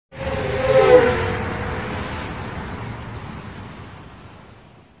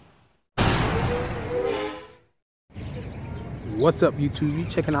What's up, YouTube? You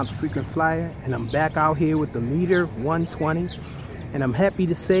checking out the Frequent Flyer, and I'm back out here with the Leader 120, and I'm happy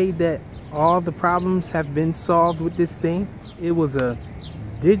to say that all the problems have been solved with this thing. It was a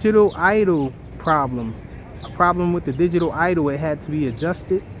digital idle problem, a problem with the digital idle. It had to be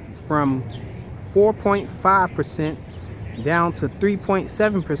adjusted from 4.5% down to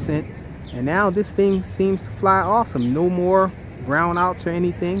 3.7%, and now this thing seems to fly awesome. No more brownouts or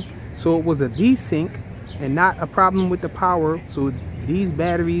anything. So it was a desync and not a problem with the power. So these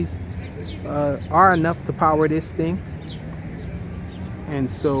batteries are enough to power this thing. And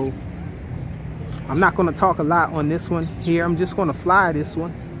so I'm not going to talk a lot on this one here. I'm just going to fly this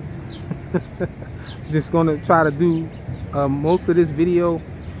one. Just going to try to do most of this video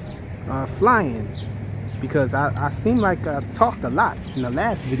flying, because I seem like I talked a lot in the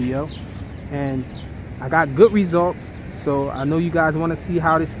last video and I got good results. So I know you guys want to see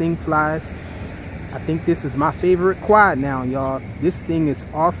how this thing flies. I think this is my favorite quad now, y'all. This thing is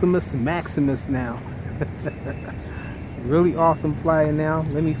awesomeness maximus now. Really awesome flying now.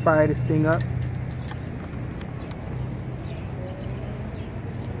 Let me fire this thing up.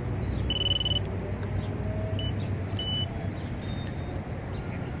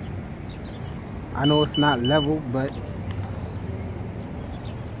 I know it's not level, but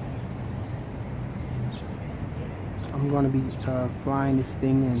I'm going to be flying this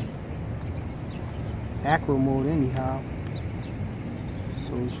thing in acro mode anyhow,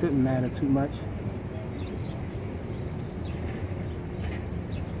 so it shouldn't matter too much. See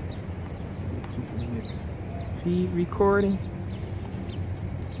if we can get feed recording.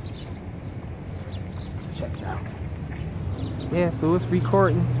 Check it out. Yeah, so it's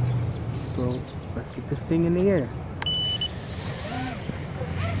recording. So let's get this thing in the air.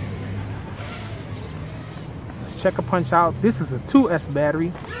 Let's check a punch out. This is a 2S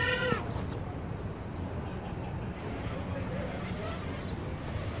battery.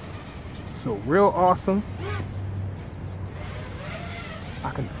 So real awesome.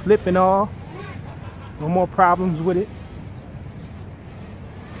 I can flip and all. No more problems with it.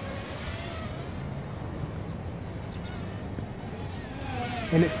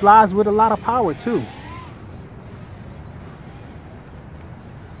 And it flies with a lot of power too.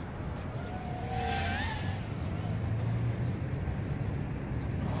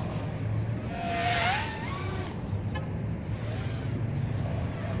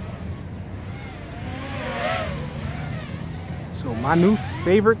 So my new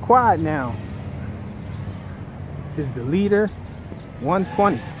favorite quad now is the Leader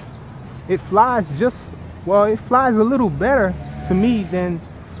 120. It flies just, well, it flies a little better to me than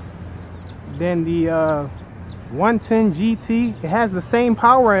the 110 GT. It has the same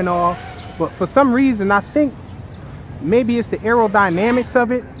power and all, but for some reason I think maybe it's the aerodynamics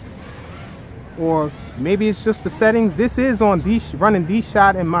of it, or maybe it's just the settings. This is on running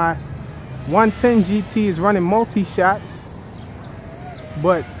D-shot, and my 110 GT is running multi-shot.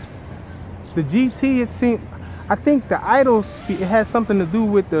 But the GT, it seems, I think the idle speed, it has something to do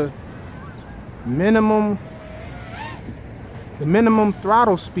with the minimum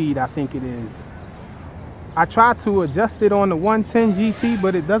throttle speed, I think it is. I tried to adjust it on the 110 GT,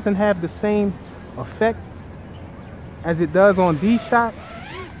 but it doesn't have the same effect as it does on D-shot.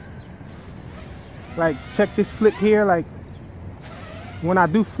 Like, check this flip here. Like, when I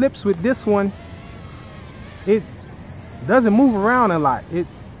do flips with this one, it doesn't move around a lot. It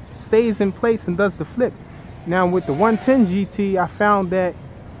stays in place and does the flip. Now with the 110 GT, I found that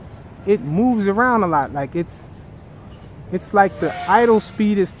it moves around a lot. Like, it's like the idle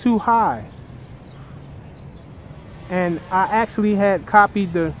speed is too high. And I actually had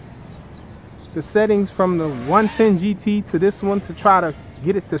copied the settings from the 110 GT to this one to try to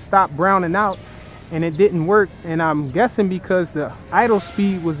get it to stop browning out, and it didn't work. And I'm guessing because the idle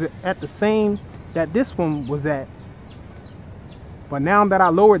speed was at the same that this one was at. But now that I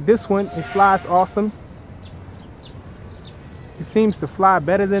lowered this one, it flies awesome. It seems to fly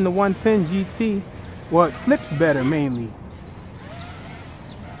better than the 110 GT. Well, it flips better mainly.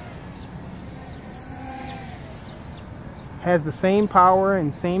 Has the same power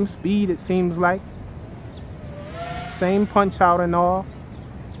and same speed, it seems like. Same punch out and all.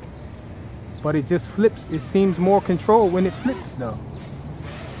 But it just flips. It seems more controlled when it flips though.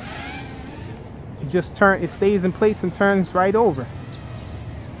 It stays in place and turns right over.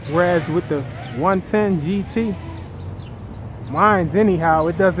 Whereas with the 110 GT, mine's anyhow,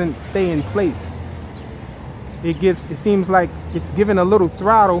 it doesn't stay in place. It seems like it's giving a little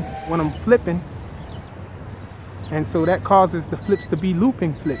throttle when I'm flipping, and so that causes the flips to be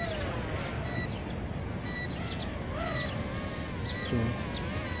looping flips.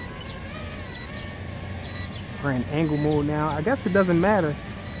 So We're in angle mode now. I guess it doesn't matter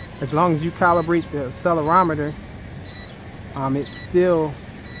as long as you calibrate the accelerometer. It still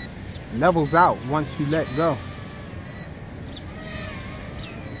levels out once you let go.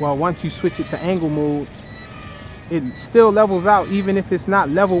 Well, once you switch it to angle mode, it still levels out even if it's not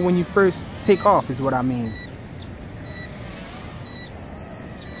level when you first take off, is what I mean.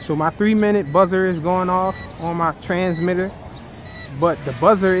 So my 3-minute buzzer is going off on my transmitter, but the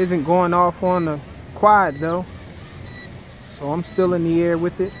buzzer isn't going off on the quad though. So I'm still in the air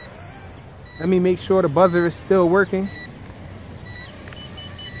with it. Let me make sure the buzzer is still working.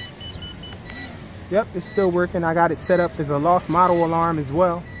 Yep, it's still working. I got it set up as a lost model alarm as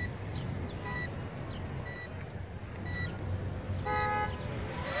well.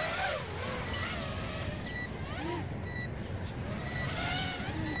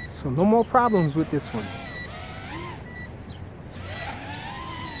 So no more problems with this one.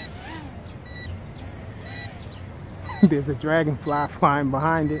 There's a dragonfly flying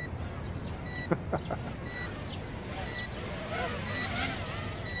behind it.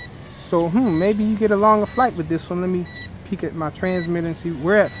 So maybe you get a longer flight with this one. Let me peek at my transmitter and see.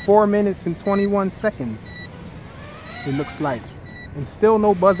 We're at 4 minutes and 21 seconds. It looks like. And still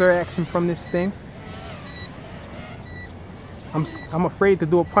no buzzer action from this thing. I'm afraid to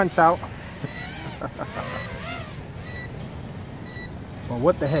do a punch out. Well,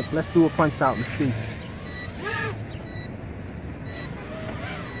 what the heck? Let's do a punch out and see.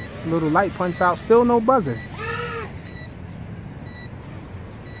 Little light punch out. Still no buzzer.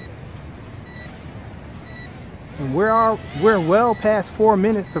 And we're well past 4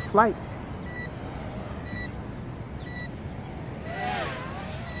 minutes of flight.